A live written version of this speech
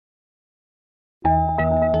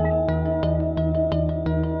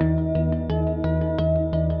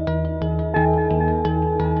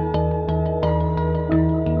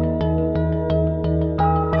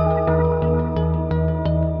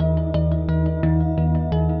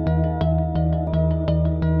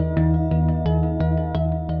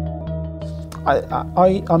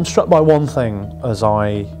I'm struck by one thing as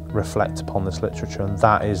I reflect upon this literature, and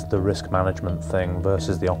that is the risk management thing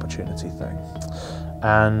versus the opportunity thing.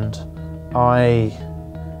 And I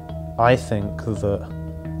think that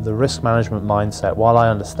the risk management mindset, while I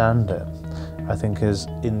understand it, I think is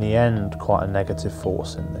in the end quite a negative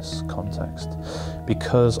force in this context,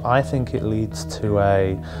 because I think it leads to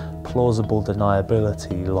a plausible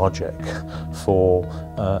deniability logic for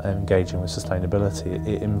engaging with sustainability.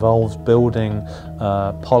 It involves building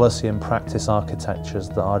policy and practice architectures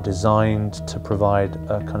that are designed to provide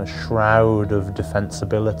a kind of shroud of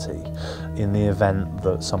defensibility in the event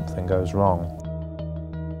that something goes wrong.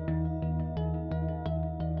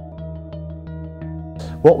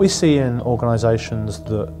 What we see in organisations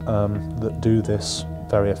that do this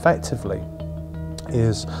very effectively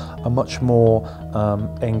is a much more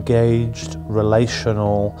engaged,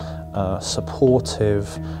 relational,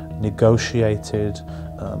 supportive, negotiated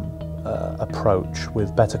approach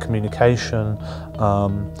with better communication,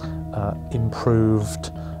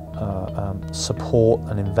 improved support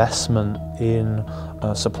and investment in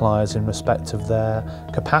suppliers in respect of their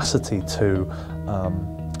capacity to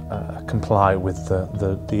comply with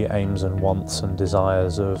the aims and wants and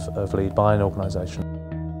desires of lead buying organisations.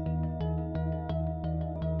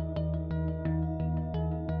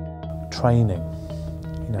 Training,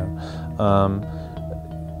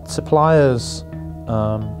 suppliers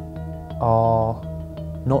are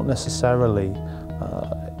not necessarily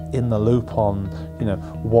in the loop on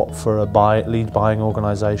what for a lead buying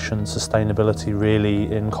organisation sustainability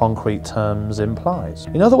really in concrete terms implies.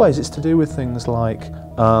 In other ways, it's to do with things like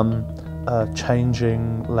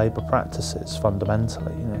changing labour practices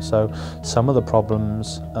fundamentally. So some of the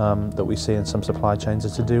problems that we see in some supply chains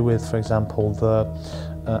are to do with, for example, the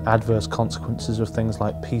adverse consequences of things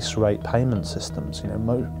like piece rate payment systems.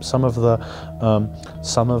 Some of the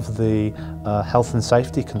health and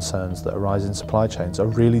safety concerns that arise in supply chains are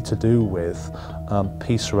really to do with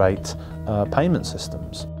piece rate payment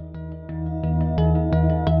systems.